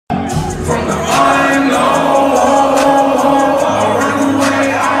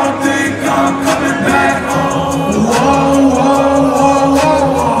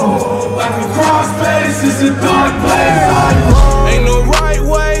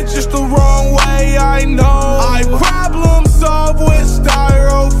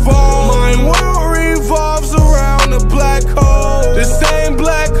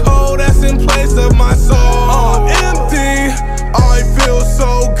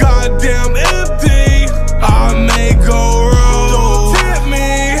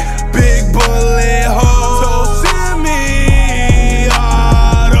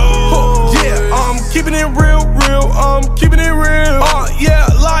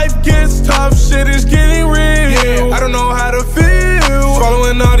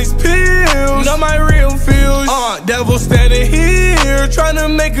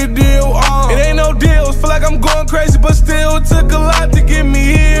make a deal. It ain't no deals, feel like I'm going crazy, but still it took a lot to get me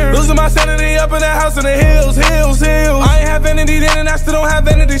here. Losing my sanity up in the house in the hills. I ain't have vanity then and I still don't have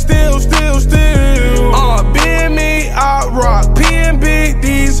vanity still. Being me, I rock PNB,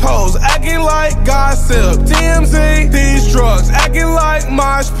 these hoes acting like gossip. TMZ, these drugs acting like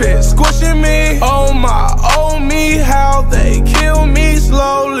mosh pit, squishing me. Oh me, how they kill me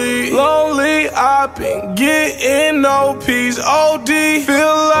slowly. Lonely, I've been getting no peace. OD,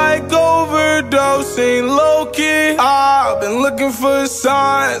 feel like overdosing, low-key. I've been looking for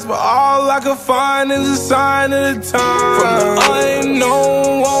signs, but all I can find is a sign of the time. From the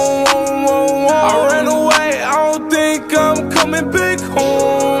unknown, I ran away, I don't think I'm coming back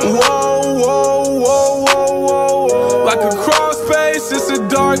home. Like a cross space, it's a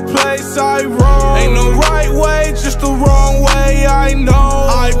dark place I roam. Ain't no right way, just the wrong way, I know.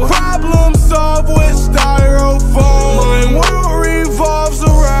 I problem solve with styrofoam. My world revolves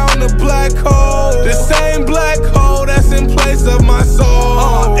around the black hole, the same black hole that's in place of my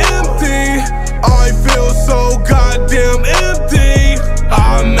soul. Empty, I feel so goddamn empty.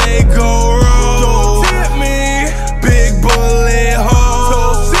 I may go wrong, don't tempt me, big bullet hole.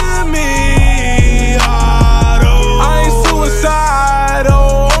 Don't send me auto. I ain't suicidal,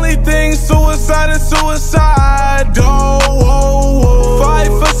 only thing suicide is suicidal.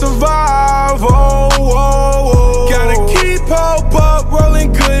 Fight for survival. Gotta keep hope up,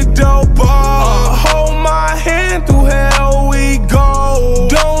 rolling good dope up. Hold my hand, through hell we go.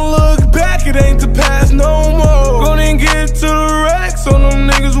 Don't look back, it ain't the past no more. Gonna get to the wrecks on them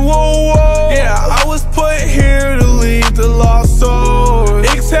niggas, whoa. Yeah, I was put here to lead the lost souls.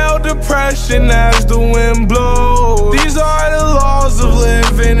 Exhale depression as the wind blows. These are the laws of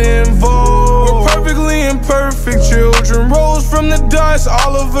living in vogue. We're perfectly imperfect children, rose from the dust.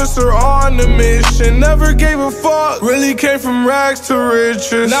 All of us are on a mission. Never gave a fuck, really came from rags to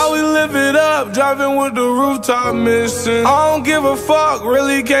riches. Now we live it up, driving with the rooftop missing. I don't give a fuck,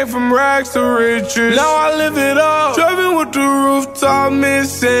 really came from rags to riches. Now I live it up, driving with the rooftop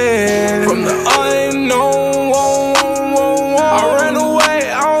missing. From the unknown, I ran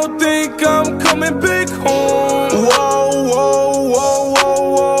away, I don't think I'm coming back home.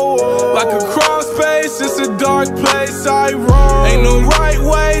 Like a cross space, it's a dark place I roam. Ain't no right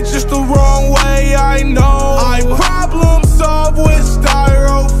way, just the wrong way, I know. I problem solve with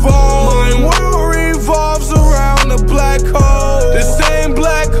styrofoam. My world revolves around the black hole.